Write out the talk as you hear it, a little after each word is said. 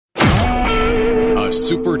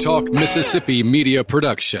SuperTalk Mississippi media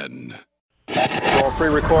production. I'll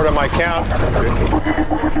pre-record on my count.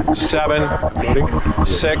 7,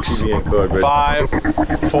 6, 5,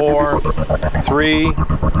 4, 3,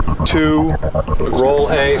 2. Roll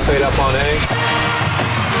A, fade up on A.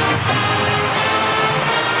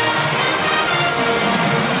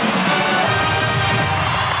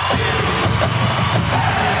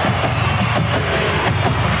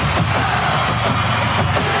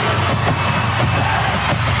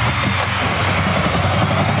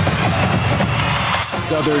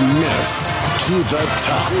 Southern Miss to the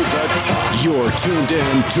top. You're tuned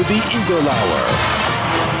in to the Eagle Hour.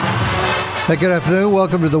 Hey, good afternoon.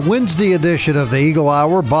 Welcome to the Wednesday edition of the Eagle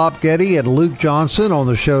Hour. Bob Getty and Luke Johnson on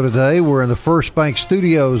the show today. We're in the First Bank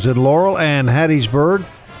Studios in Laurel and Hattiesburg,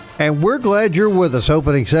 and we're glad you're with us.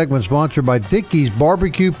 Opening segment sponsored by Dickey's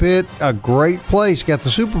Barbecue Pit, a great place. Got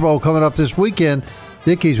the Super Bowl coming up this weekend.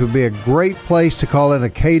 Dickey's would be a great place to call in a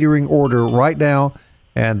catering order right now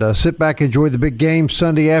and sit back, enjoy the big game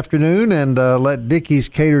Sunday afternoon, and let Dickey's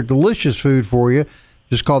cater delicious food for you.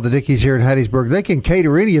 Just call the Dickey's here in Hattiesburg. They can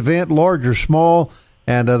cater any event, large or small,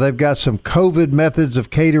 and they've got some COVID methods of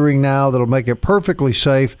catering now that'll make it perfectly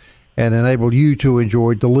safe and enable you to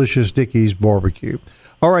enjoy delicious Dickey's barbecue.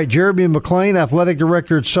 All right, Jeremy McClain, athletic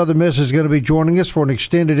director at Southern Miss, is going to be joining us for an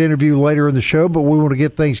extended interview later in the show, but we want to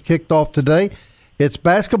get things kicked off today. It's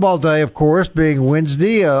basketball day, of course, being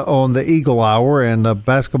Wednesday on the Eagle Hour, and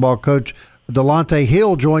basketball coach Delonte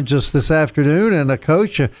Hill joins us this afternoon. And,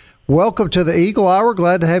 Coach, welcome to the Eagle Hour.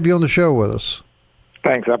 Glad to have you on the show with us.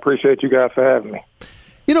 Thanks. I appreciate you guys for having me.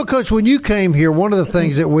 You know, Coach, when you came here, one of the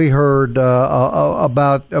things that we heard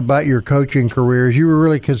about your coaching career is you were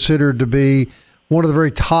really considered to be one of the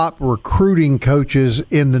very top recruiting coaches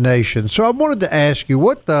in the nation. So I wanted to ask you,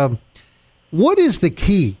 what is the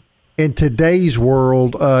key in today's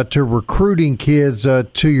world to recruiting kids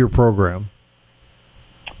to your program?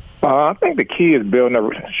 I think the key is building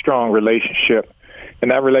a strong relationship, and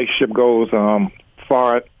that relationship goes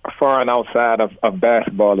far and outside of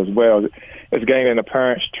basketball as well. It's gaining the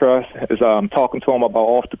parents' trust. It's talking to them about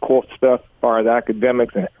off-the-court stuff as far as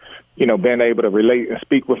academics, and being able to relate and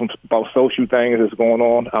speak with them about social things that's going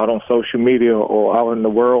on out on social media or out in the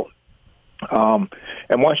world. And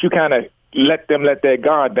once you kind of let their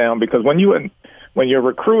guard down, because when you're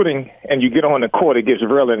recruiting and you get on the court, it gets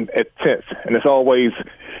real intense, and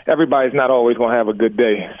everybody's not always going to have a good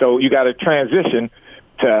day. So you got to transition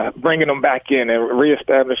to bringing them back in and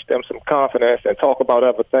reestablish them some confidence and talk about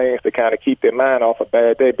other things to kind of keep their mind off a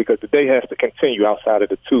bad day, because the day has to continue outside of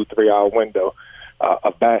the 2-3 hour window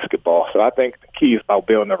of basketball. So I think the key is about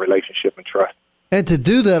building a relationship and trust. And to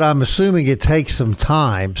do that, I'm assuming it takes some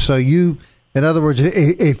time. So in other words,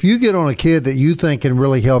 if you get on a kid that you think can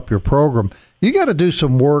really help your program, you got to do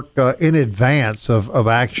some work in advance of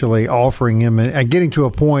actually offering him and getting to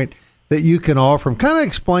a point that you can offer him. Kind of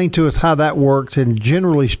explain to us how that works. And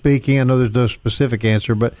generally speaking, I know there's no specific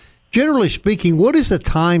answer, but generally speaking, what is the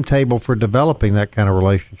timetable for developing that kind of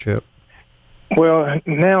relationship? Well,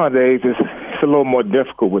 nowadays it's a little more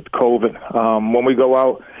difficult with COVID. When we go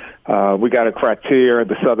out, we got a criteria,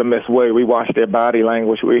 the Southern Miss way. We watch their body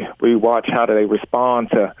language. We watch how do they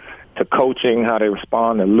respond to coaching, how they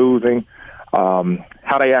respond to losing,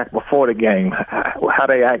 how they act before the game, how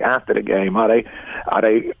they act after the game, are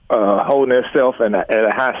they holding themselves at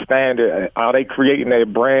a high standard, are they creating their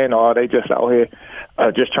brand, or are they just out here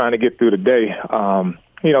just trying to get through the day?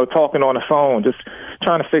 Talking on the phone, just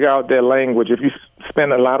trying to figure out their language. If you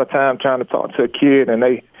spend a lot of time trying to talk to a kid and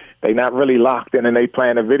they not really locked in and they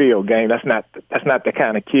playing a video game, that's not the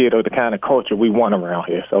kind of kid or the kind of culture we want around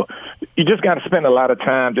here. So you just got to spend a lot of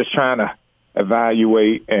time just trying to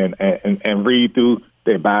evaluate and read through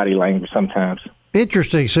their body language sometimes.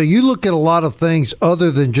 Interesting. So you look at a lot of things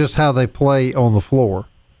other than just how they play on the floor.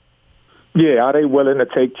 Yeah. Are they willing to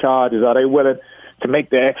take charges? Are they willing to make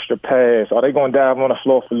the extra pass? Are they going to dive on the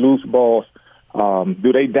floor for loose balls?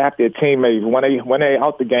 Do they adapt their teammates? When they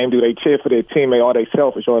out the game, do they cheer for their teammate? Are they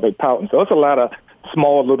selfish or are they pouting? So it's a lot of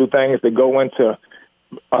small little things that go into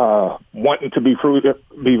wanting to be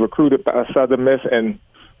recruited by Southern Miss, and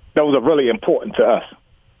those are really important to us.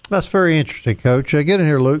 That's very interesting, Coach. Get in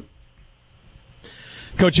here, Luke.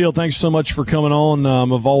 Coach Hill, thanks so much for coming on.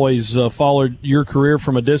 I've always followed your career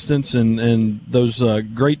from a distance and those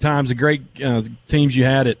great times, the great teams you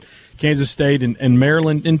had at Kansas State and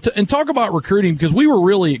Maryland. And talk about recruiting, because we were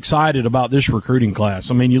really excited about this recruiting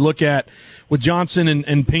class. I mean, you look at with Johnson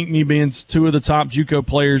and Pinckney being two of the top JUCO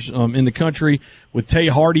players in the country, with Tay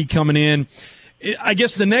Hardy coming in. I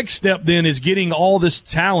guess the next step then is getting all this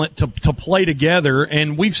talent to play together,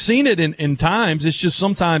 and we've seen it in times. It's just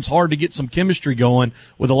sometimes hard to get some chemistry going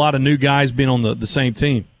with a lot of new guys being on the same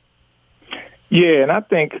team. Yeah, and I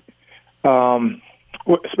think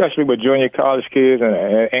especially with junior college kids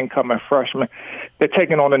and incoming freshmen, they're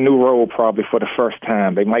taking on a new role probably for the first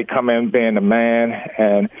time. They might come in being the man,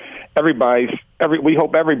 and we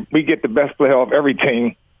hope we get the best player of every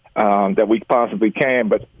team that we possibly can,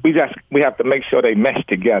 but we have to make sure they mesh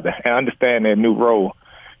together and understand their new role.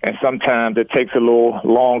 And sometimes it takes a little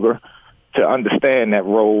longer to understand that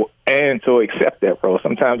role and to accept that role.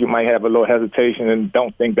 Sometimes you might have a little hesitation and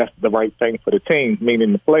don't think that's the right thing for the team,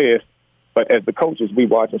 meaning the players. But as the coaches, we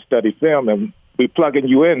watch and study film, and we plugging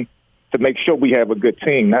you in to make sure we have a good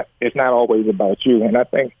team. It's not always about you. And I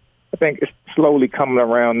think it's slowly coming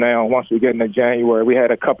around now. Once we get into January, we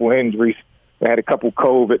had a couple injuries. We had a couple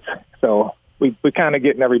COVIDs, so we're kind of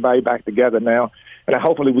getting everybody back together now, and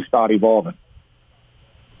hopefully we start evolving.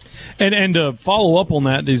 And to follow up on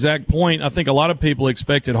that exact point, I think a lot of people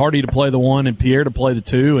expected Hardy to play the 1 and Pierre to play the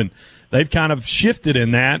 2, and they've kind of shifted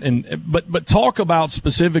in that. But talk about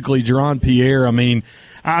specifically Jerron Pierre. I mean,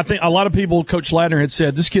 I think a lot of people, Coach Ladner had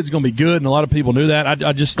said, this kid's going to be good, and a lot of people knew that.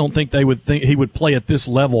 I just don't think they would think he would play at this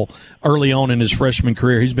level early on in his freshman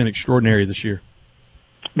career. He's been extraordinary this year.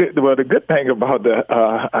 Well, the good thing about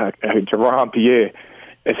Jerron Pierre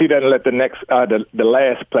is he doesn't let the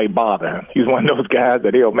last play bother him. He's one of those guys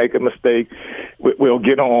that he'll make a mistake, we'll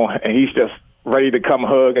get on, and he's just ready to come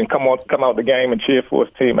hug and come out the game and cheer for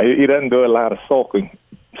his team. He doesn't do a lot of sulking,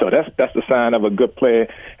 so that's the sign of a good player.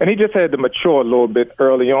 And he just had to mature a little bit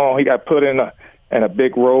early on. He got put in a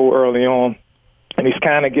big role early on, and he's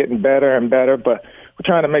kind of getting better and better. But we're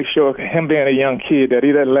trying to make sure him being a young kid that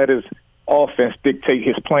he doesn't let his offense dictate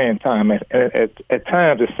his playing time. And at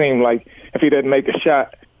times it seemed like if he didn't make a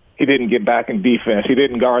shot, he didn't get back in defense. He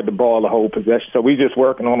didn't guard the ball the whole possession. So we just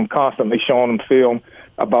working on him constantly, showing him film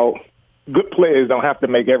about good players don't have to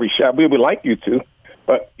make every shot. We would like you to,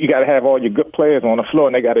 but you got to have all your good players on the floor,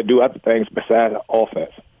 and they got to do other things besides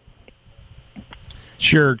offense.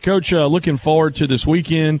 Sure. Coach, looking forward to this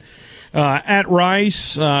weekend. At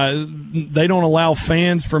Rice, they don't allow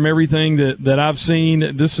fans from everything that I've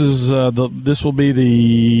seen. This is this will be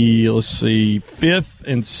the 5th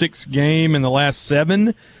and 6th game in the last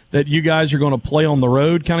 7 that you guys are going to play on the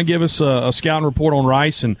road. Kind of give us a scouting report on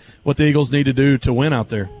Rice and what the Eagles need to do to win out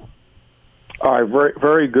there. All right, very,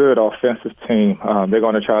 very good offensive team. They're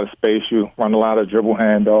going to try to space you, run a lot of dribble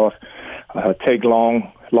handoffs, take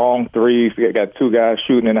long threes. They got 2 guys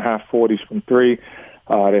shooting in the high 40s from 3.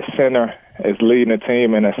 Their center is leading the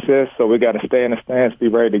team in assists, so we got to stay in the stance, be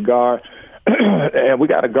ready to guard, and we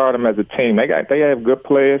got to guard them as a team. They have good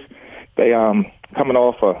players. They coming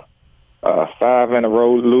off a 5 in a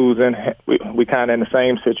row losing. We kind of in the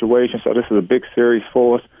same situation, so this is a big series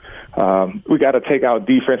for us. We got to take our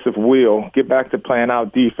defensive wheel, get back to playing our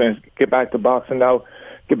defense, get back to boxing out,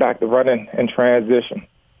 get back to running in transition,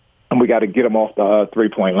 and we got to get them off the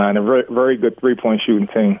 3-point line. A very, very good 3-point shooting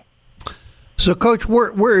team. So, Coach,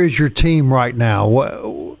 where is your team right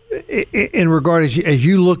now? In regard as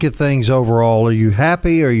you look at things overall, are you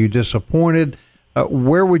happy? Are you disappointed?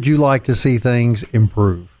 Where would you like to see things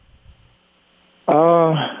improve?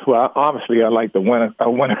 Well, obviously, I'd like to win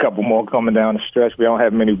a couple more coming down the stretch. We don't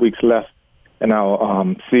have many weeks left in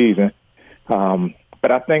our season.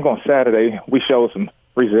 But I think on Saturday we showed some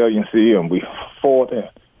resiliency, and we fought, and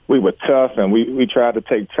we were tough, and we tried to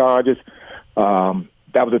take charges.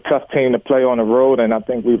 That was a tough team to play on the road, and I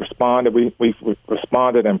think we responded. We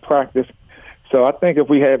responded in practice. So I think if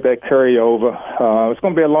we have that carryover, it's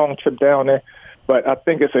going to be a long trip down there, but I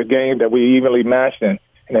think it's a game that we evenly matched in.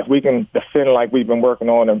 And if we can defend like we've been working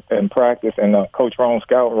on in practice and Coach Rohn's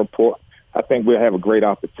scouting report, I think we'll have a great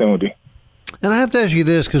opportunity. And I have to ask you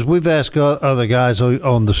this, because we've asked other guys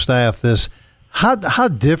on the staff this. How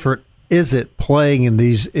different is it playing in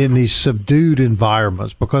these subdued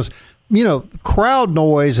environments? Because crowd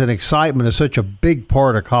noise and excitement is such a big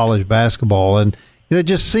part of college basketball, and it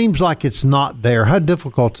just seems like it's not there. How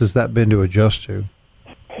difficult has that been to adjust to?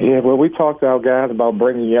 Yeah, well, we talked to our guys about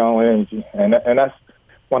bringing your own energy, and that's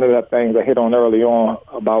one of the things I hit on early on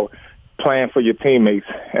about playing for your teammates.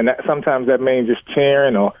 And sometimes that means just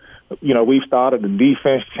cheering, or we've started the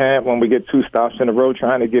defense chant when we get 2 stops in a row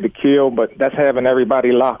trying to get a kill, but that's having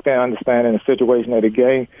everybody locked down, understanding the situation of the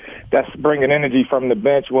game. That's bringing energy from the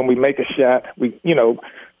bench. When we make a shot, we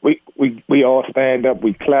all stand up,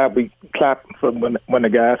 we clap for when the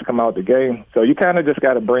guys come out the game. So you kind of just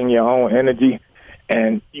got to bring your own energy,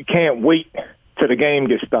 and you can't wait till the game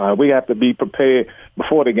gets started. We have to be prepared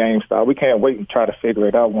before the game starts. We can't wait and try to figure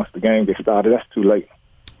it out once the game gets started. That's too late.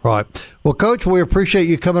 Right. Well, Coach, we appreciate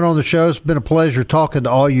you coming on the show. It's been a pleasure talking to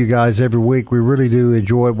all you guys every week. We really do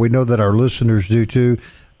enjoy it. We know that our listeners do too.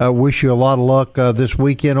 Wish you a lot of luck this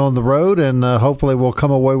weekend on the road, and hopefully we'll come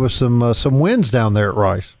away with some wins down there at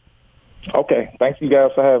Rice. Okay. Thanks you guys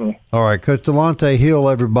for having me. All right. Coach Delonte Hill,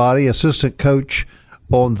 everybody, assistant coach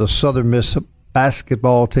on the Southern Miss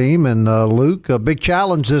basketball team. And Luke, a big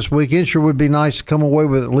challenge this weekend. Sure would be nice to come away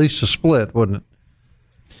with at least a split, wouldn't it?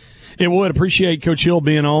 It would. Appreciate Coach Hill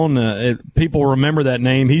being on. People remember that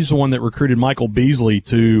name. He's the one that recruited Michael Beasley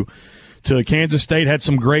to Kansas State. Had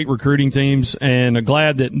some great recruiting teams, and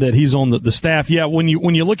glad that he's on the staff. Yeah, when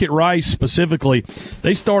you look at Rice specifically,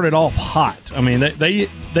 they started off hot. I mean,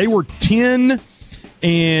 they were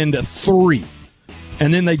 10-3,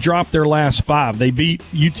 and then they dropped their last 5. They beat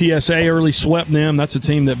UTSA early, swept them. That's a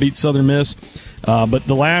team that beat Southern Miss. But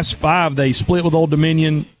the last 5, they split with Old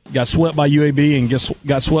Dominion, got swept by UAB, and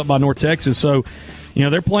got swept by North Texas. So,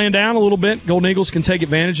 they're playing down a little bit. Golden Eagles can take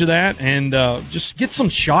advantage of that and just get some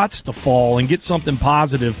shots to fall and get something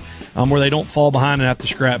positive where they don't fall behind and have to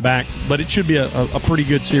scrap back. But it should be a pretty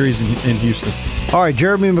good series in Houston. All right,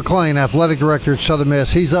 Jeremy McClain, athletic director at Southern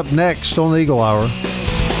Miss. He's up next on the Eagle Hour.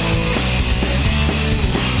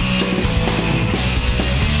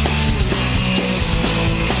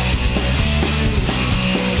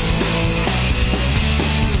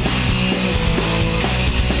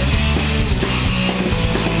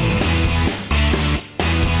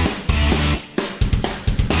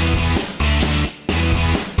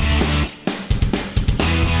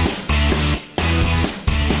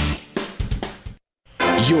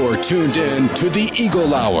 You're tuned in to the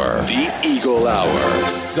Eagle Hour. The Eagle Hour.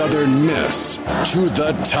 Southern Miss to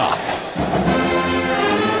the top.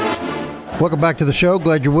 Welcome back to the show.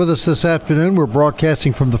 Glad you're with us this afternoon. We're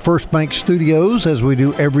broadcasting from the First Bank Studios as we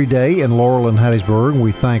do every day in Laurel and Hattiesburg.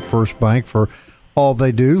 We thank First Bank for all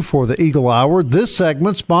they do for the Eagle Hour. This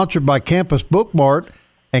segment sponsored by Campus Bookmart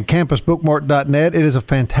and campusbookmart.net. It is a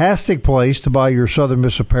fantastic place to buy your Southern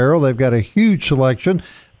Miss apparel. They've got a huge selection.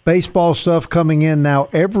 Baseball stuff coming in now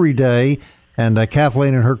every day, and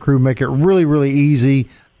Kathleen and her crew make it really, really easy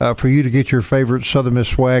for you to get your favorite Southern Miss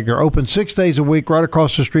swag. They're open 6 days a week right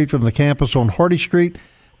across the street from the campus on Hardy Street,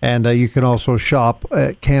 and you can also shop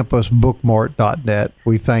at campusbookmart.net.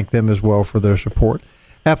 We thank them as well for their support.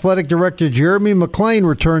 Athletic Director Jeremy McClain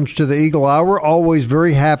returns to the Eagle Hour. Always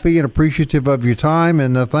very happy and appreciative of your time,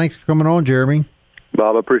 and thanks for coming on, Jeremy.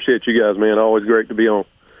 Bob, I appreciate you guys, man. Always great to be on.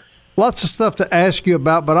 Lots of stuff to ask you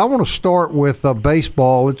about, but I want to start with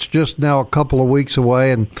baseball. It's just now a couple of weeks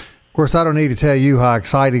away, and, of course, I don't need to tell you how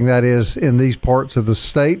exciting that is in these parts of the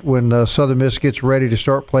state when Southern Miss gets ready to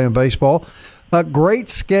start playing baseball. A great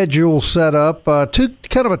schedule set up. Kind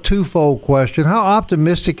of a twofold question. How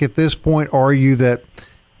optimistic at this point are you that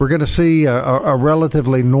we're going to see a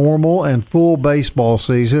relatively normal and full baseball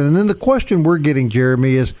season? And then the question we're getting,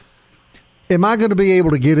 Jeremy, is, am I going to be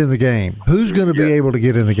able to get in the game? Who's going to be able to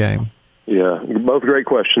get in the game? Yeah, both great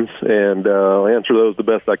questions, and I'll answer those the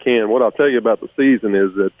best I can. What I'll tell you about the season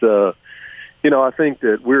is that, I think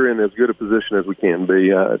that we're in as good a position as we can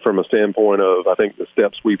be from a standpoint of, I think, the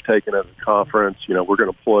steps we've taken as a conference. We're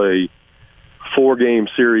going to play 4-game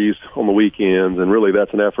series on the weekends, and really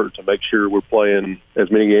that's an effort to make sure we're playing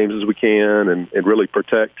as many games as we can and really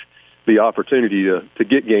protect the opportunity to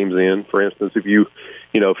get games in. For instance, if you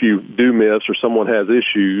do miss or someone has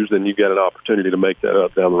issues, then you've got an opportunity to make that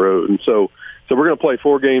up down the road. And so we're going to play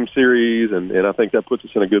 4-game series, and I think that puts us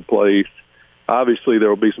in a good place. Obviously, there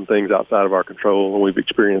will be some things outside of our control, and we've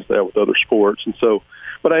experienced that with other sports. And so,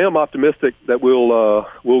 but I am optimistic that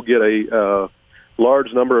we'll get a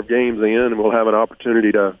large number of games in, and we'll have an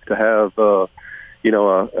opportunity to have a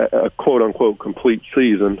quote unquote complete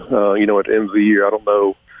season. At the end of the year, I don't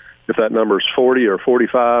know if that number is 40 or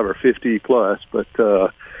 45 or 50 plus, but,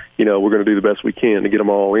 we're going to do the best we can to get them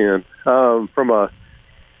all in. From a,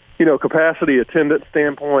 capacity attendance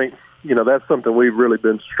standpoint, that's something we've really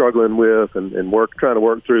been struggling with and trying to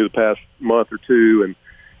work through the past month or two. And,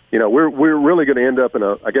 we're really going to end up in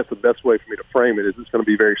I guess the best way for me to frame it is it's going to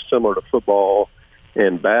be very similar to football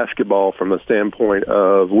and basketball from the standpoint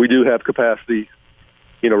of we do have capacity,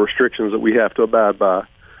 restrictions that we have to abide by.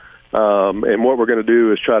 And what we're going to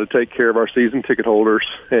do is try to take care of our season ticket holders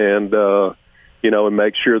and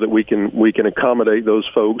make sure that we can accommodate those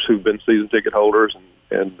folks who've been season ticket holders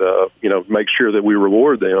and make sure that we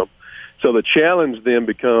reward them. So the challenge then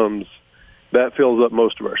becomes that fills up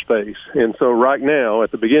most of our space. And so right now,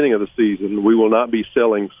 at the beginning of the season, we will not be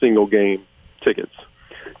selling single game tickets.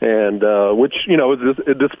 and which, is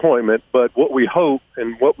a disappointment. But what we hope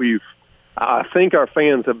and what I think our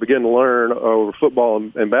fans have begun to learn over football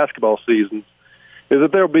and basketball seasons is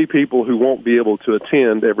that there'll be people who won't be able to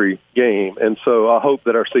attend every game. And so I hope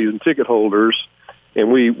that our season ticket holders,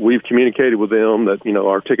 and we've communicated with them that,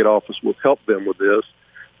 our ticket office will help them with this,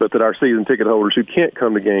 but that our season ticket holders who can't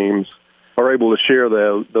come to games are able to share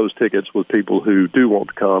those tickets with people who do want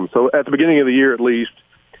to come. So at the beginning of the year, at least,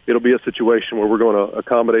 it'll be a situation where we're going to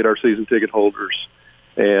accommodate our season ticket holders,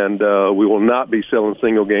 and we will not be selling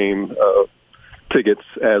single-game tickets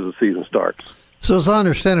as the season starts. So as I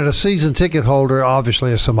understand it, a season ticket holder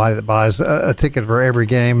obviously is somebody that buys a ticket for every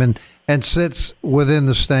game and sits within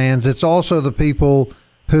the stands. It's also the people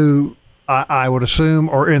who I would assume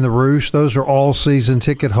are in the Roost. Those are all season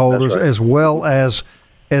ticket holders, right, as well as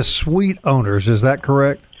suite owners. Is that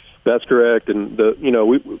correct? That's correct. And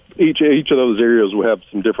each of those areas will have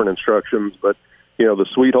some different instructions, but the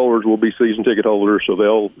suite holders will be season ticket holders, so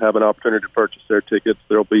they'll have an opportunity to purchase their tickets.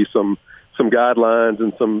 There'll be some guidelines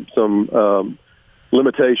and some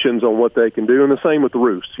limitations on what they can do, and the same with the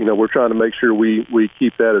Roost. We're trying to make sure we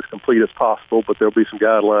keep that as complete as possible, but there'll be some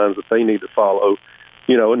guidelines that they need to follow.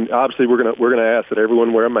 And obviously we're gonna ask that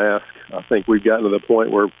everyone wear a mask. I think we've gotten to the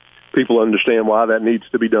point where people understand why that needs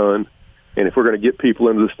to be done, and if we're going to get people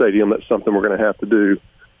into the stadium, that's something we're going to have to do.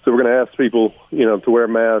 So we're going to ask people, to wear a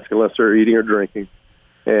mask unless they're eating or drinking,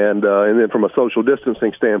 and then from a social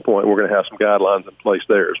distancing standpoint, we're going to have some guidelines in place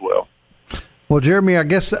there as well. Well, Jeremy, I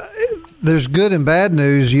guess there's good and bad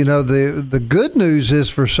news. The good news is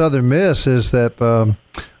for Southern Miss is that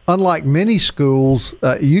unlike many schools,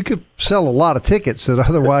 you could sell a lot of tickets that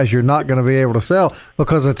otherwise you're not going to be able to sell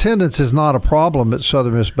because attendance is not a problem at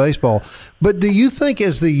Southern Miss baseball. But do you think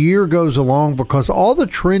as the year goes along, because all the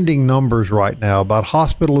trending numbers right now about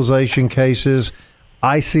hospitalization cases,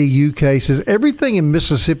 ICU cases, everything in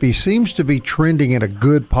Mississippi seems to be trending in a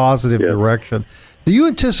good, positive direction. Do you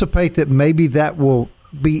anticipate that maybe that will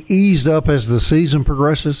be eased up as the season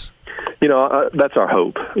progresses? That's our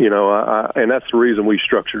hope, and that's the reason we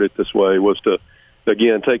structured it this way, was to,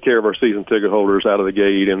 again, take care of our season ticket holders out of the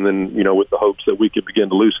gate, and then, with the hopes that we could begin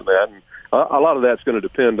to loosen that. And a lot of that's going to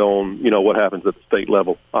depend on, what happens at the state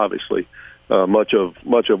level, obviously. Much of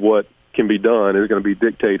what can be done is going to be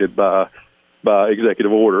dictated by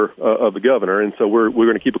executive order of the governor, and so we're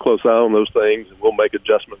going to keep a close eye on those things, and we'll make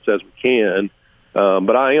adjustments as we can.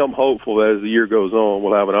 But I am hopeful that as the year goes on,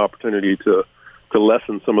 we'll have an opportunity to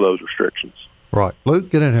lessen some of those restrictions. Right. Luke,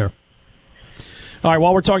 get in here. All right,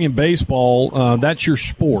 while we're talking baseball, that's your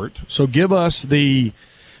sport. So give us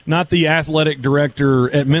not the athletic director,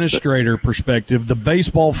 administrator perspective, the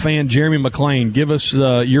baseball fan, Jeremy McClain. Give us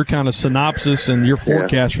your kind of synopsis and your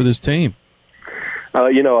forecast for this team. I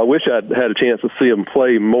wish I'd had a chance to see them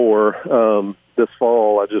play more this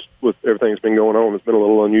fall. With everything that's been going on, it's been a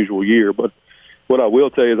little unusual year. But what I will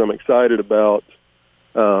tell you is I'm excited about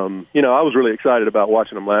I was really excited about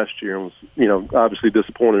watching them last year, and was, obviously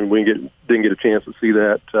disappointed we didn't get a chance to see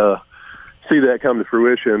that come to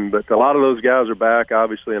fruition. But a lot of those guys are back,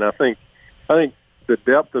 obviously, and I think the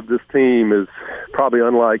depth of this team is probably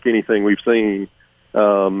unlike anything we've seen,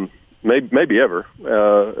 maybe ever,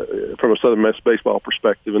 from a Southern Miss baseball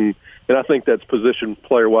perspective, and I think that's position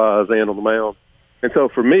player wise and on the mound. And so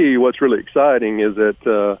for me, what's really exciting is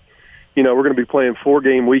that we're going to be playing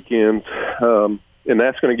 4-game weekends. And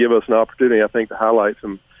that's going to give us an opportunity, I think, to highlight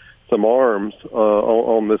some arms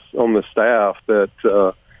on this staff that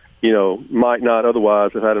might not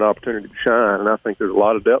otherwise have had an opportunity to shine. And I think there's a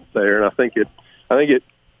lot of depth there, and I think it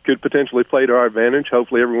could potentially play to our advantage.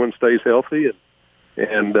 Hopefully, everyone stays healthy,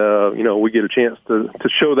 and we get a chance to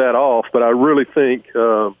show that off. But I really think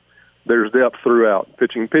there's depth throughout,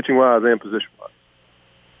 pitching wise and position wise.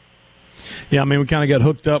 Yeah, we kind of got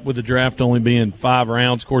hooked up with the draft only being 5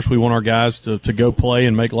 rounds. Of course, we want our guys to go play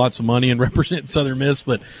and make lots of money and represent Southern Miss,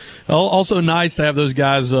 but also nice to have those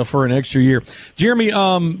guys for an extra year. Jeremy,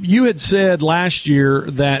 you had said last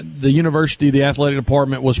year that the university, the athletic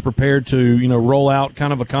department, was prepared to, roll out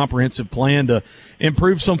kind of a comprehensive plan to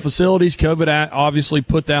improve some facilities. COVID obviously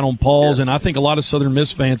put that on pause, and I think a lot of Southern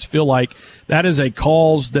Miss fans feel like that is a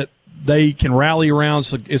cause that they can rally around.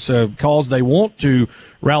 So it's a cause they want to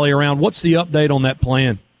rally around. What's the update on that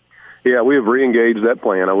plan? Yeah, we have re-engaged that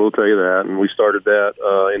plan, I will tell you that, and we started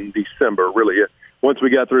that in December. Really, once we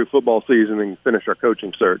got through football season and finished our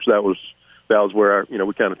coaching search, that was where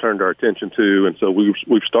we kind of turned our attention to, and so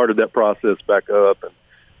we've started that process back up,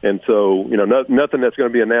 and so nothing that's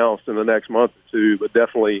going to be announced in the next month or two, but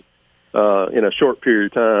definitely in a short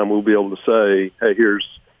period of time we'll be able to say, hey,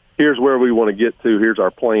 here's where we want to get to. Here's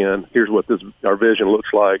our plan. Here's what our vision looks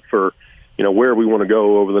like for, where we want to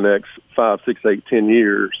go over the next 5, 6, 8, 10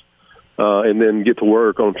 years, and then get to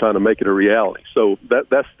work on trying to make it a reality. So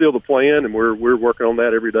that's still the plan, and we're working on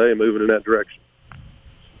that every day and moving in that direction.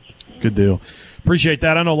 Good deal. Appreciate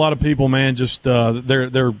that. I know a lot of people, man, just they're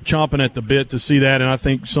chomping at the bit to see that, and I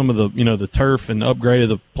think some of the the turf and upgrade of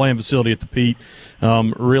the playing facility at the Pete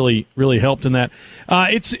really helped in that.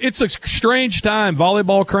 It's a strange time.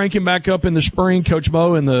 Volleyball cranking back up in the spring. Coach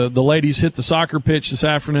Mo and the ladies hit the soccer pitch this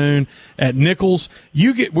afternoon at Nichols.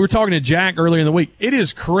 We were talking to Jack earlier in the week. It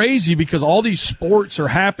is crazy because all these sports are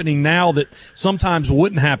happening now that sometimes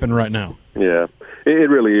wouldn't happen right now. Yeah.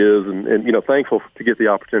 It really is, and thankful to get the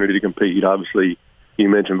opportunity to compete. Obviously, you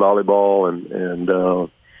mentioned volleyball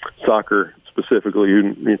and soccer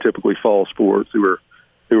specifically, typically fall sports who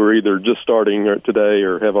are either just starting today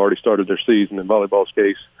or have already started their season. In volleyball's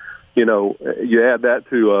case, you add that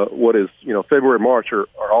to what is February and March are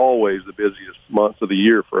always the busiest months of the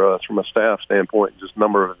year for us from a staff standpoint, just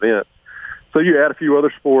number of events. So you add a few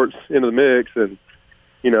other sports into the mix, and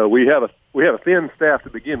we have a thin staff to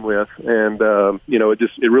begin with, and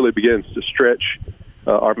it really begins to stretch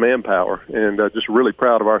our manpower. And just really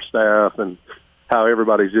proud of our staff and how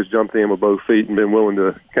everybody's just jumped in with both feet and been willing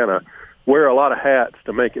to kind of wear a lot of hats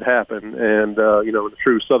to make it happen. And in the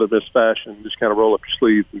true Southern Miss fashion, just kind of roll up your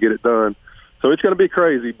sleeves and get it done. So it's going to be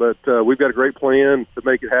crazy, but we've got a great plan to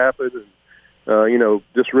make it happen. And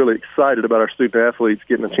just really excited about our student athletes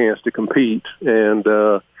getting a chance to compete, and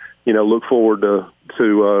look forward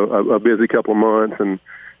to a busy couple of months and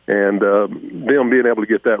them being able to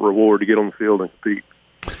get that reward to get on the field and compete.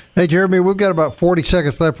 Hey, Jeremy, we've got about 40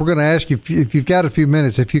 seconds left. We're going to ask you if you've got a few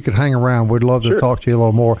minutes, if you could hang around. We'd love to talk to you a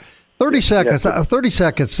little more. 30 seconds. Yeah. 30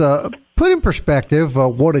 seconds. Put in perspective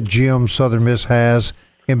what a gem Southern Miss has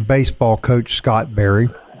in baseball coach Scott Berry.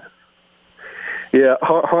 Yeah,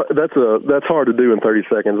 that's hard to do in 30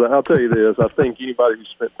 seconds. I'll tell you this. I think anybody who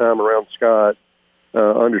spent time around Scott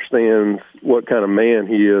understands what kind of man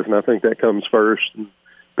he is, and I think that comes first. And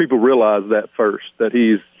people realize that first, that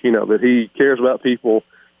he's, that he cares about people,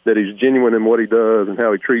 that he's genuine in what he does and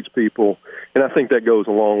how he treats people, and I think that goes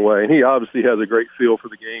a long way. And he obviously has a great feel for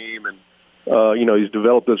the game, and he's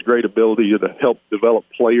developed this great ability to help develop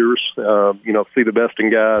players, see the best in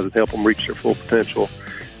guys and help them reach their full potential.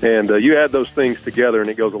 And you add those things together, and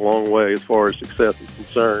it goes a long way as far as success is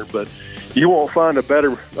concerned. But you won't find a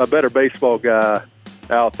better baseball guy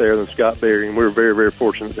out there than Scott Berry, and we're very, very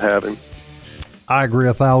fortunate to have him. I agree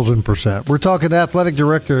 1,000%. We're talking to Athletic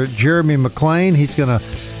Director Jeremy McClain. He's going to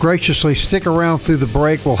graciously stick around through the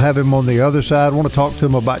break. We'll have him on the other side. I want to talk to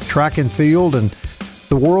him about track and field and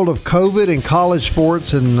the world of COVID and college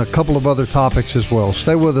sports and a couple of other topics as well.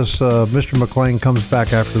 Stay with us. Mr. McClain comes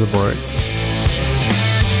back after the break.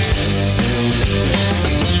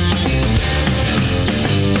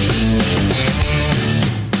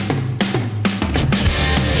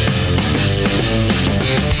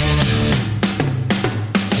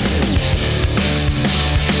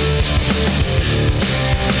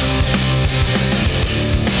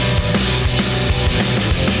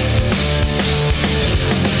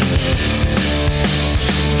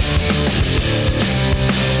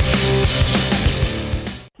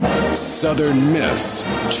 Southern Miss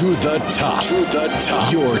to the top. To the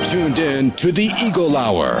top. You're tuned in to the Eagle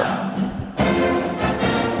Hour.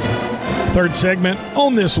 Third segment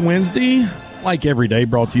on this Wednesday, like every day,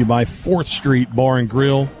 brought to you by 4th Street Bar and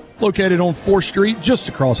Grill, located on 4th Street, just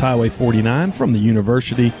across Highway 49 from the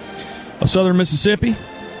University of Southern Mississippi.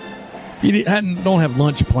 If you don't have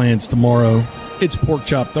lunch plans tomorrow, it's Pork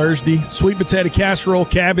Chop Thursday. Sweet potato casserole,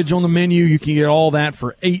 cabbage on the menu. You can get all that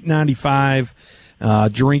for $8.95.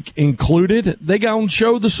 Drink included. They got on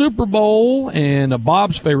show the Super Bowl, and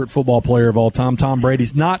Bob's favorite football player of all time, Tom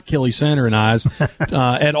Brady's not Kelly Center and I's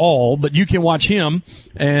at all, but you can watch him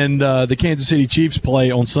and the Kansas City Chiefs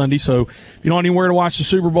play on Sunday. So if you don't have anywhere to watch the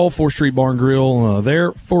Super Bowl, 4th Street Bar and Grill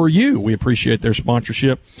there for you. We appreciate their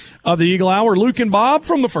sponsorship of the Eagle Hour. Luke and Bob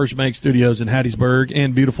from the First Bank Studios in Hattiesburg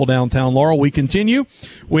and beautiful downtown Laurel. We continue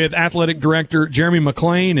with Athletic Director Jeremy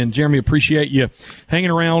McClain. And Jeremy, appreciate you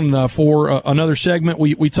hanging around for another segment.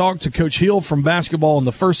 We talked to Coach Hill from basketball in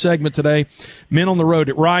the first segment today. Men on the road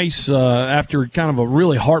at Rice after kind of a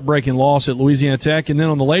really heartbreaking loss at Louisiana Tech. And then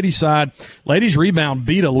on the ladies' side, ladies rebound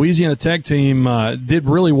beat a Louisiana Tech team, did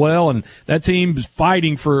really well. And that team is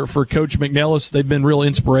fighting for Coach McNellis. They've been real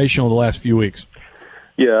inspirational the last few weeks.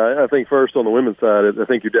 Yeah, I think first on the women's side, I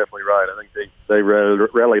think you're definitely right. I think they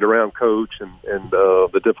rallied around Coach and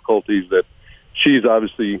the difficulties that she's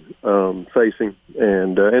obviously facing,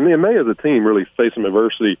 and they as a team really faced some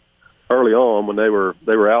adversity early on when they were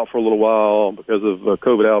out for a little while because of a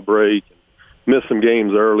COVID outbreak. missed some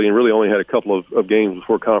games early and really only had a couple of games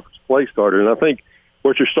before conference play started. And I think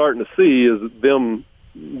what you're starting to see is them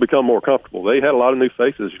become more comfortable. They had a lot of new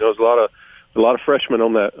faces. There's a lot of freshmen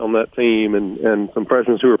on that team, and some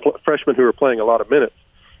freshmen who are playing a lot of minutes.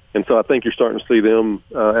 And so I think you're starting to see them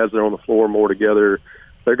as they're on the floor more together.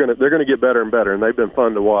 They're gonna get better and better, and they've been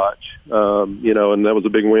fun to watch. And that was a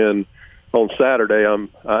big win on Saturday.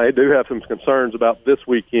 I do have some concerns about this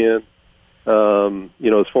weekend.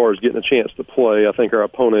 As far as getting a chance to play, I think our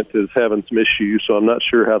opponent is having some issues, so I'm not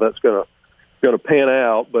sure how that's going to pan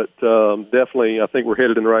out. But definitely, I think we're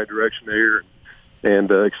headed in the right direction there,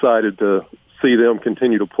 and excited to see them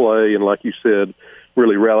continue to play. And like you said,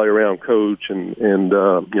 really rally around coach and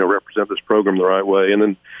represent this program the right way. And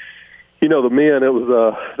then, the men, that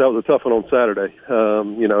was a tough one on Saturday.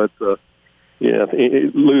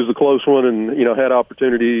 Lose a close one, and had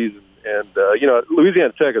opportunities. And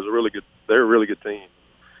Louisiana Tech is they're a really good team.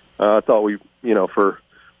 I thought we, for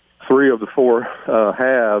 3 of the 4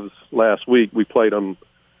 halves last week, we played them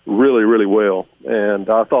really, really well, and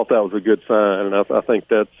I thought that was a good sign. And I think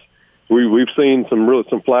we've seen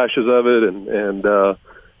some flashes of it, and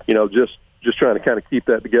just trying to kind of keep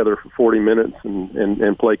that together for 40 minutes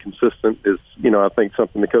and play consistent is, I think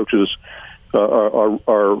something the coaches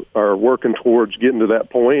are working towards getting to that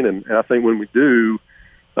point. And I think when we do,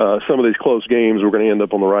 some of these close games, we're going to end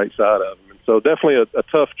up on the right side of them. And so definitely a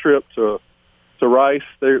tough trip to Rice.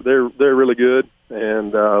 They're really good,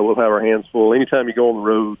 and we'll have our hands full. Anytime you go on the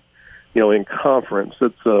road, in conference,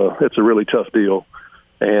 it's a really tough deal.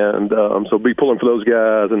 And so be pulling for those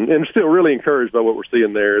guys, and still really encouraged by what we're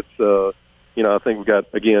seeing there. It's I think we've got,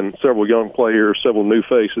 again, several young players, several new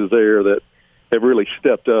faces there that have really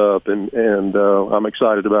stepped up, and I'm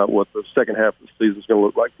excited about what the second half of the season is going to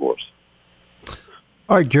look like for us.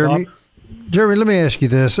 All right, Jeremy. Jeremy, let me ask you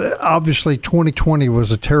this. Obviously, 2020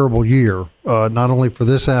 was a terrible year, not only for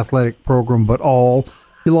this athletic program, but all.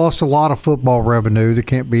 You lost a lot of football revenue. There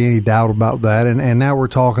can't be any doubt about that. And now we're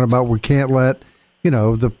talking about we can't let,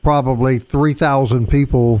 the probably 3,000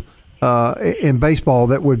 people in baseball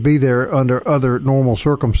that would be there under other normal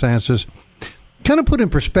circumstances. Kind of put in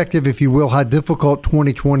perspective, if you will, how difficult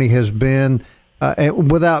 2020 has been,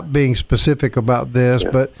 and without being specific about this,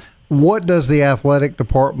 but what does the athletic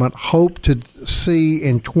department hope to see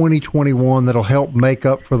in 2021 that'll help make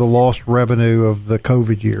up for the lost revenue of the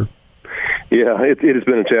COVID year? Yeah, it has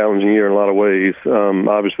been a challenging year in a lot of ways.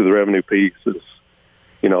 Obviously, the revenue piece is,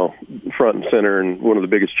 front and center and one of the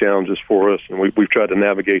biggest challenges for us. And we've tried to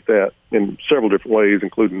navigate that in several different ways,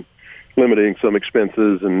 including limiting some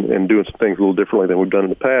expenses and doing some things a little differently than we've done in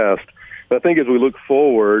the past. But I think as we look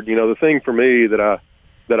forward, the thing for me that I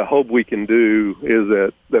hope we can do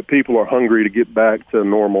is that people are hungry to get back to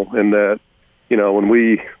normal, and that, when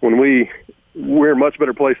we're in a much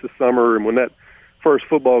better place this summer, and when that first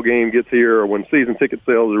football game gets here, or when season ticket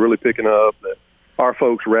sales are really picking up, that our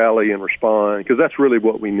folks rally and respond, because that's really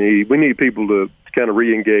what we need. We need people to kind of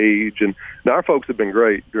re-engage, and our folks have been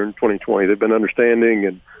great during 2020. They've been understanding,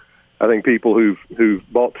 and I think people who've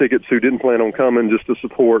bought tickets who didn't plan on coming just to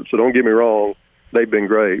support, so don't get me wrong, they've been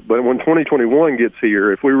great. But when 2021 gets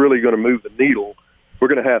here, if we're really going to move the needle, we're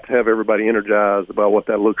going to have everybody energized about what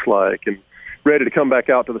that looks like and ready to come back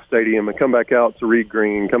out to the stadium and come back out to Reed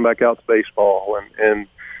Green, come back out to baseball. And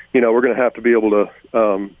we're going to have to be able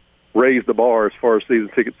to raise the bar as far as season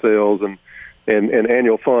ticket sales and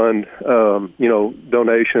annual fund,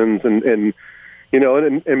 donations and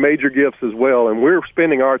major gifts as well. And we're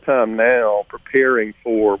spending our time now preparing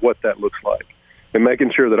for what that looks like and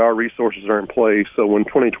making sure that our resources are in place, so when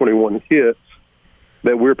 2021 hits,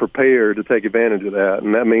 that we're prepared to take advantage of that.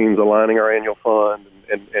 And that means aligning our annual fund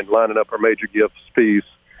and lining up our major gifts piece.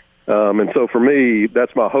 And so for me,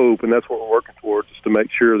 that's my hope, and that's what we're working towards, is to make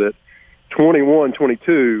sure that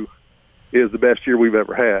 21-22 is the best year we've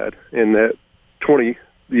ever had, and that the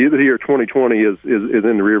year 2020 is in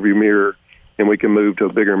the rearview mirror, and we can move to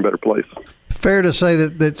a bigger and better place. Fair to say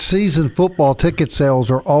that season football ticket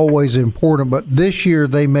sales are always important, but this year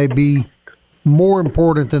they may be more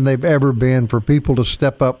important than they've ever been for people to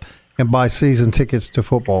step up and buy season tickets to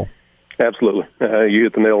football. Absolutely. You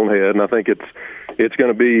hit the nail on the head, and I think it's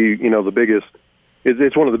going to be, the biggest.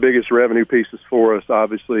 It's one of the biggest revenue pieces for us,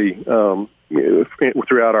 obviously,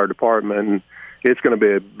 throughout our department. And it's going to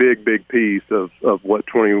be a big, big piece of what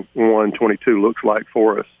 21-22 looks like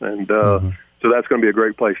for us. And so that's going to be a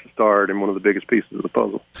great place to start and one of the biggest pieces of the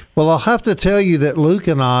puzzle. Well, I'll have to tell you that Luke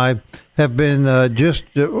and I have been just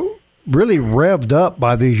really revved up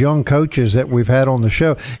by these young coaches that we've had on the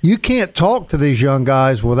show. You can't talk to these young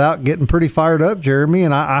guys without getting pretty fired up, Jeremy,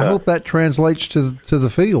 and I hope that translates to the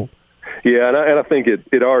field. Yeah, and I think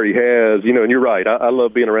it already has. You know, and you're right. I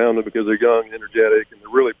love being around them because they're young and energetic, and they're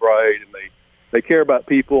really bright, and they care about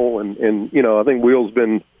people. And you know, I think Will's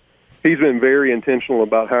he's been very intentional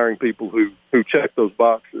about hiring people who check those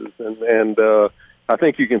boxes, and I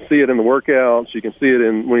think you can see it in the workouts. You can see it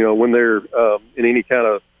in, you know, when they're in any kind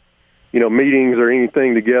of, you know, meetings or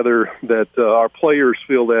anything together, that our players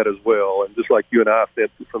feel that as well. And just like you and I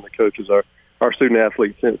sense it from the coaches, our student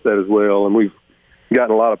athletes sense that as well. And we've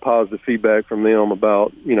gotten a lot of positive feedback from them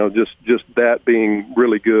about, you know, just that being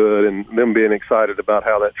really good and them being excited about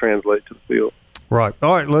how that translates to the field. Right.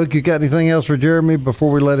 All right, Luke, you got anything else for Jeremy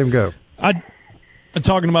before we let him go?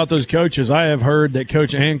 Talking about those coaches, I have heard that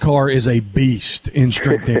Coach Ankar is a beast in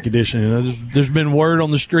strength and conditioning. There's been word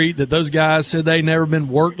on the street that those guys said they never been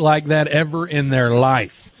worked like that ever in their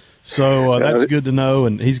life. So that's good to know,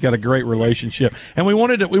 and he's got a great relationship. And we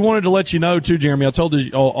wanted to let you know too, Jeremy. I told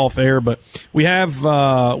you off air, but we have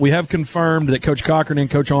confirmed that Coach Cochran and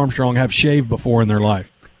Coach Armstrong have shaved before in their life.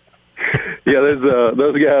 Yeah, there's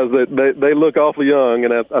those guys that they look awfully young,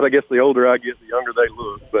 and I guess the older I get, the younger they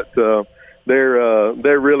look. But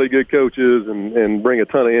they're really good coaches and bring a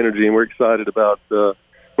ton of energy, and we're excited about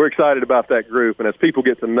that group. And as people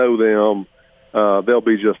get to know them, they'll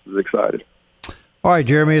be just as excited. All right,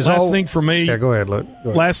 Jeremy. Last thing for me. Yeah, go ahead, Luke.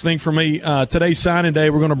 Last thing for me. Today's signing day.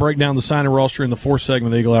 We're going to break down the signing roster in the fourth segment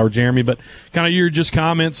of the Eagle Hour, Jeremy. But kind of your just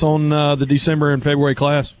comments on the December and February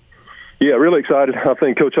class. Yeah, really excited. I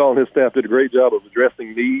think Coach Hall and his staff did a great job of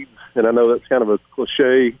addressing needs, and I know that's kind of a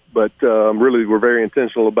cliche, but really we're very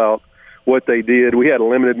intentional about what they did. We had a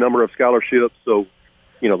limited number of scholarships, so,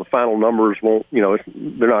 you know, the final numbers won't, you know,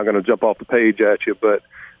 they're not going to jump off the page at you, but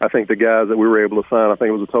I think the guys that we were able to sign, I think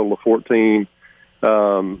it was a total of 14,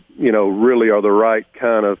 you know, really are the right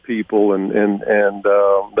kind of people, and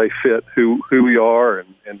they fit who we are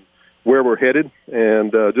and where we're headed,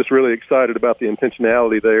 and just really excited about the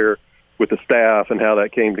intentionality there with the staff and how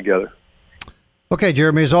that came together. Okay,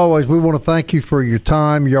 Jeremy, as always, we want to thank you for your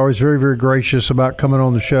time. You're always very, very gracious about coming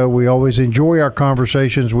on the show. We always enjoy our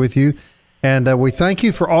conversations with you, and we thank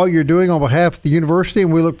you for all you're doing on behalf of the university,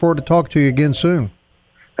 and we look forward to talking to you again soon.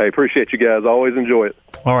 Hey, appreciate you guys. Always enjoy it.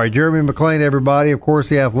 All right, Jeremy McClain, everybody, of course,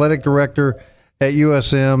 the athletic director at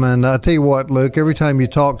USM, and I tell you what, Luke, every time you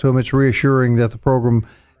talk to him, it's reassuring that the program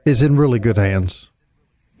is in really good hands.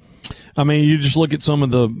 I mean, you just look at some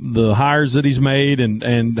of the hires that he's made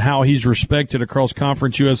and how he's respected across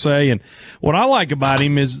Conference USA. And what I like about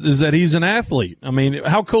him is that he's an athlete. I mean,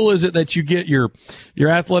 how cool is it that you get your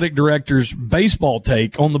athletic director's baseball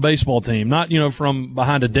take on the baseball team? Not, you know, from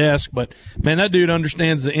behind a desk, but man, that dude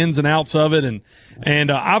understands the ins and outs of it.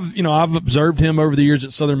 And I've observed him over the years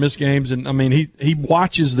at Southern Miss games, and I mean, he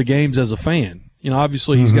watches the games as a fan. You know,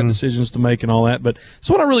 obviously he's got decisions to make and all that, but that's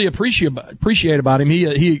what I really appreciate about him.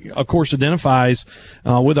 He of course identifies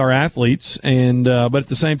with our athletes, and but at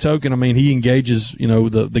the same token, I mean, he engages, you know,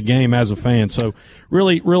 the game as a fan. So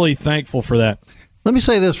really, really thankful for that. Let me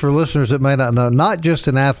say this for listeners that may not know: not just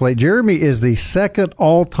an athlete. Jeremy is the second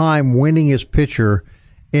all-time winningest pitcher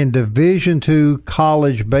in Division II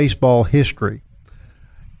college baseball history.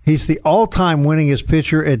 He's the all-time winningest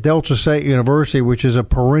pitcher at Delta State University, which is a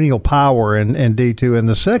perennial power in D2, and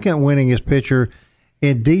the second winningest pitcher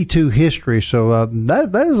in D2 history. So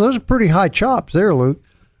those are pretty high chops there, Luke.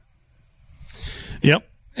 Yep,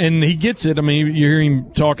 and he gets it. I mean, you hear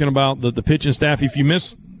him talking about the pitching staff. If you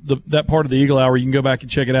missed that part of the Eagle Hour, you can go back and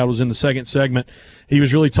check it out. It was in the second segment. He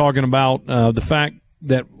was really talking about the fact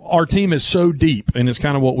that our team is so deep, and it's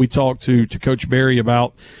kind of what we talked to Coach Berry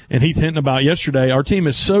about and Heath Hinton about yesterday. Our team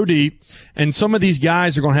is so deep, and some of these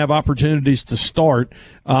guys are going to have opportunities to start.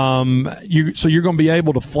 So you're going to be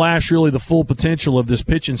able to flash really the full potential of this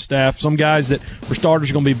pitching staff. Some guys that were starters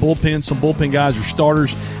are going to be bullpen. Some bullpen guys are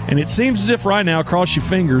starters. And it seems as if right now, cross your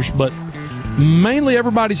fingers, but mainly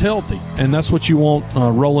everybody's healthy, and that's what you want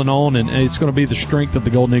rolling on, and it's going to be the strength of the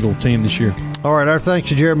Golden Eagle team this year. All right, our thanks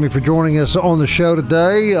to Jeremy for joining us on the show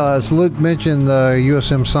today. As Luke mentioned,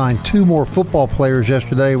 USM signed 2 more football players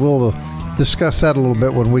yesterday. We'll discuss that a little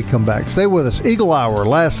bit when we come back. Stay with us. Eagle Hour,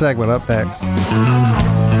 last segment up next.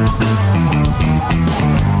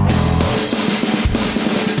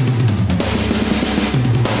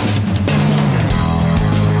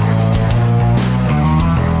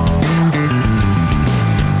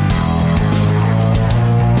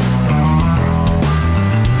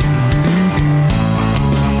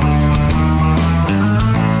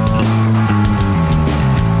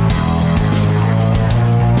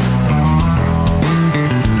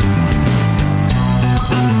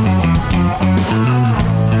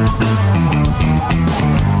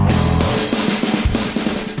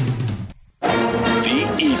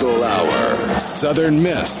 Southern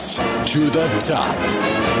Miss to the top.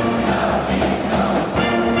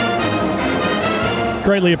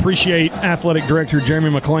 Greatly appreciate Athletic Director Jeremy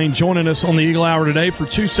McClain joining us on the Eagle Hour today for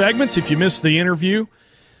 2 segments. If you missed the interview,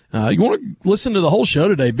 you want to listen to the whole show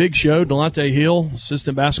today. Big show. Delonte Hill,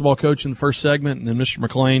 assistant basketball coach in the first segment, and then Mr.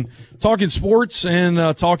 McClain talking sports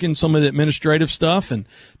and talking some of the administrative stuff, and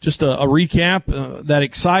just a recap, that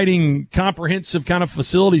exciting, comprehensive kind of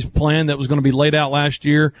facilities plan that was going to be laid out last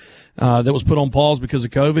year that was put on pause because of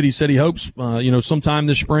COVID. He said he hopes, sometime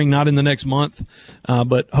this spring, not in the next month,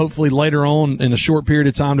 but hopefully later on in a short period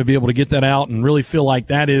of time to be able to get that out and really feel like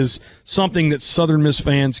that is something that Southern Miss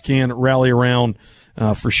fans can rally around.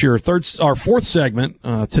 For sure. Fourth segment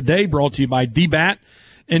today brought to you by DBAT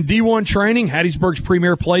and D1 Training, Hattiesburg's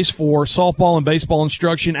premier place for softball and baseball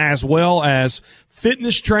instruction as well as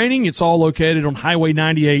fitness training. It's all located on Highway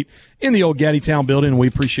 98 in the old Gaddytown building, and we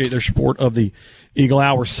appreciate their support of the Eagle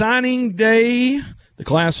Hour. Signing day, the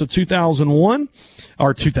class of 2001,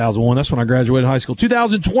 that's when I graduated high school,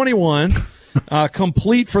 2021.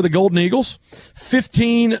 Complete for the Golden Eagles,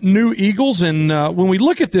 15 new Eagles. And when we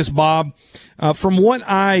look at this, Bob, from what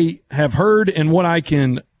I have heard and what I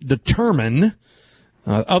can determine,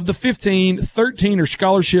 of the 15, 13 are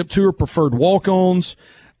scholarship, 2 are preferred walk-ons.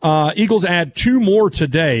 Eagles add 2 more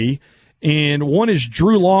today, and one is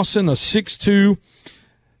Drew Lawson, a 6'2",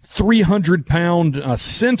 300-pound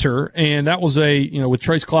center, and that was with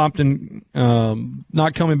Trace Clopton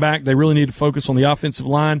not coming back, they really need to focus on the offensive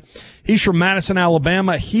line. He's from Madison,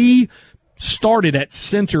 Alabama. He started at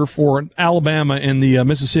center for Alabama in the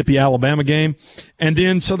Mississippi-Alabama game, and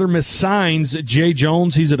then Southern Miss signs Jay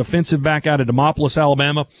Jones. He's a defensive back out of Demopolis,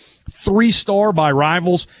 Alabama, 3-star by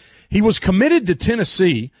Rivals. He was committed to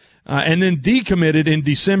Tennessee, and then decommitted in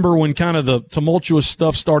December when kind of the tumultuous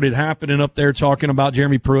stuff started happening up there, talking about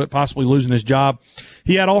Jeremy Pruitt possibly losing his job.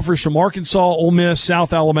 He had offers from Arkansas, Ole Miss,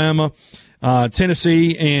 South Alabama,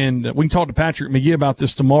 Tennessee, and we can talk to Patrick McGee about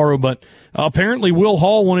this tomorrow, but apparently Will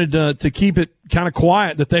Hall wanted to keep it kind of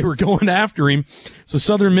quiet that they were going after him. So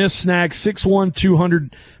Southern Miss snagged 6'1",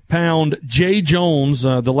 200-pound Jay Jones,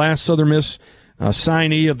 the last Southern Miss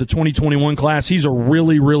signee of the 2021 class. He's a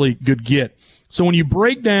really, really good get. So when you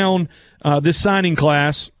break down this signing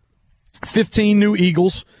class, 15 new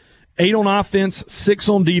Eagles, 8 on offense, 6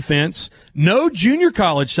 on defense. No junior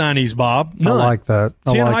college signees, Bob. None. I like that.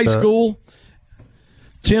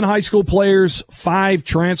 10 high school players, 5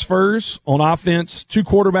 transfers on offense, 2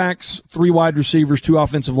 quarterbacks, 3 wide receivers, 2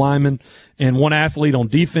 offensive linemen, and 1 athlete on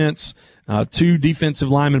defense, 2 defensive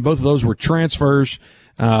linemen. Both of those were transfers,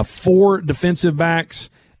 4 defensive backs,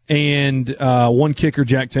 and 1 kicker,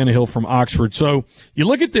 Jack Tannehill from Oxford. So you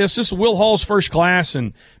look at this is Will Hall's first class,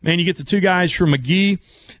 and, man, you get the 2 guys from McGee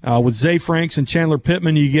with Zay Franks and Chandler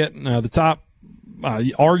Pittman. You get the top,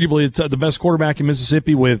 arguably the best quarterback in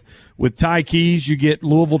Mississippi with Ty Keys. You get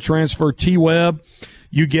Louisville transfer T. Webb.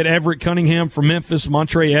 You get Everett Cunningham from Memphis,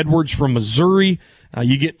 Montre Edwards from Missouri.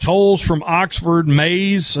 You get Tolles from Oxford,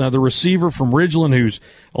 Mays, the receiver from Ridgeland, who's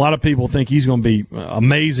a lot of people think he's going to be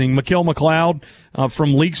amazing. Mikael McLeod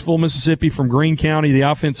from Leakesville, Mississippi, from Greene County, the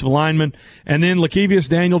offensive lineman. And then Lakevius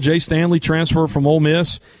Daniel, Jay Stanley, transfer from Ole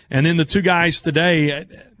Miss. And then the 2 guys today,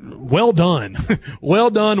 well done. Well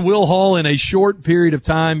done, Will Hall, in a short period of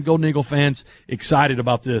time. Golden Eagle fans excited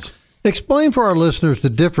about this. Explain for our listeners the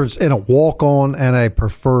difference in a walk-on and a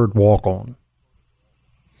preferred walk-on.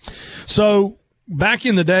 So, back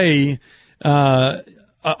in the day, a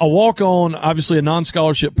walk-on, obviously a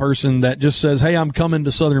non-scholarship person that just says, hey, I'm coming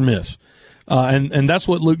to Southern Miss. And that's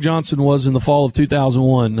what Luke Johnson was in the fall of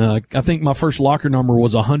 2001. I think my first locker number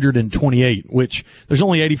was 128, which there's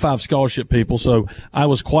only 85 scholarship people, so I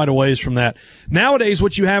was quite a ways from that. Nowadays,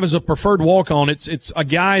 what you have is a preferred walk-on. It's a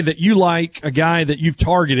guy that you like, a guy that you've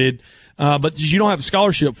targeted, but you don't have a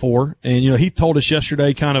scholarship for. And, he told us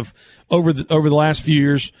yesterday kind of over the last few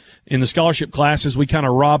years in the scholarship classes, we kind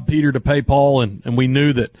of robbed Peter to pay Paul, and we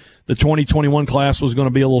knew that the 2021 class was going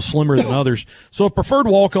to be a little slimmer than others. So a preferred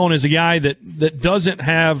walk-on is a guy that doesn't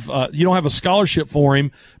have, you don't have a scholarship for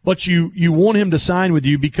him, but you want him to sign with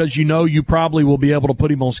you because you probably will be able to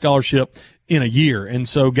put him on scholarship in a year. And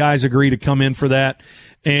so guys agree to come in for that.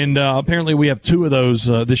 And apparently we have 2 of those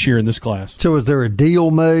this year in this class. So is there a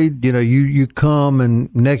deal made? You come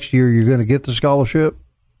and next year you're going to get the scholarship?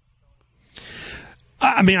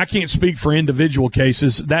 I mean, I can't speak for individual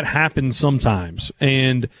cases. That happens sometimes.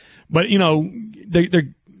 But they're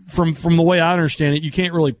from the way I understand it, you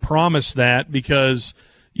can't really promise that because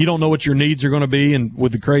you don't know what your needs are going to be. And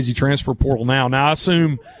with the crazy transfer portal now I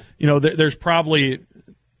assume, there's probably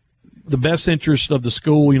the best interest of the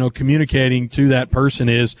school, communicating to that person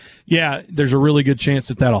is, there's a really good chance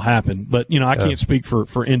that that'll happen. But, I can't speak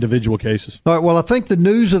for individual cases. All right. Well, I think the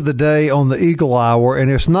news of the day on the Eagle Hour, and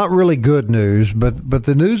it's not really good news, but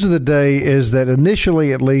the news of the day is that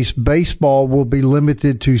initially, at least, baseball will be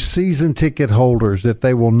limited to season ticket holders, that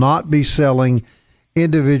they will not be selling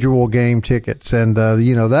individual game tickets. And,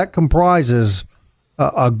 that comprises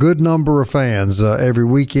a good number of fans every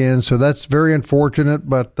weekend. So that's very unfortunate.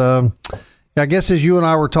 But I guess as you and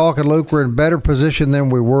I were talking, Luke, we're in a better position than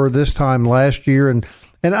we were this time last year. And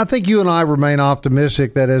I think you and I remain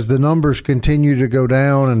optimistic that as the numbers continue to go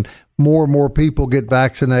down and more people get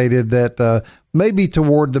vaccinated, that maybe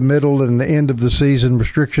toward the middle and the end of the season,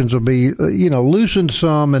 restrictions will be, loosened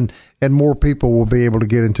some and more people will be able to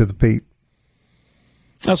get into the Pete.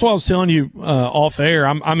 That's what I was telling you off air.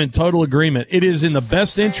 I'm in total agreement. It is in the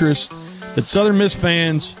best interest that Southern Miss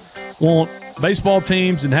fans want baseball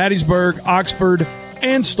teams in Hattiesburg, Oxford,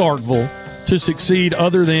 and Starkville to succeed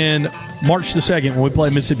other than March the 2nd when we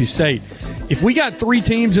play Mississippi State. If we got 3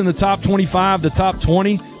 teams in the top 25, the top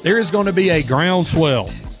 20, there is going to be a groundswell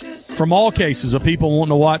from all cases of people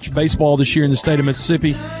wanting to watch baseball this year in the state of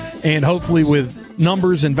Mississippi, and hopefully with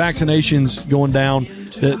numbers and vaccinations going down,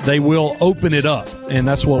 that they will open it up, and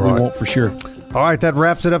that's what we want for sure. All right, that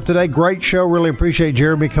wraps it up today. Great show. Really appreciate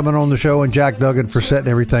Jeremy coming on the show and Jack Duggan for setting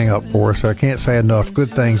everything up for us. I can't say enough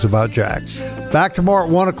good things about Jack. Back tomorrow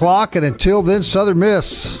at 1 o'clock, and until then, Southern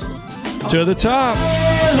Miss. To the top.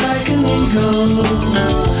 Like an eagle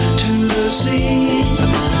to the sea.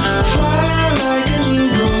 Fly like an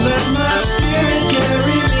eagle, let my spirit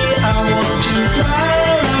carry me. I want to fly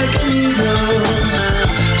like an eagle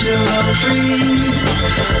till I'm free.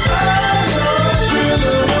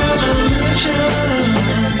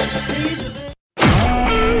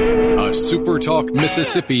 A SuperTalk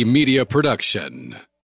Mississippi media production.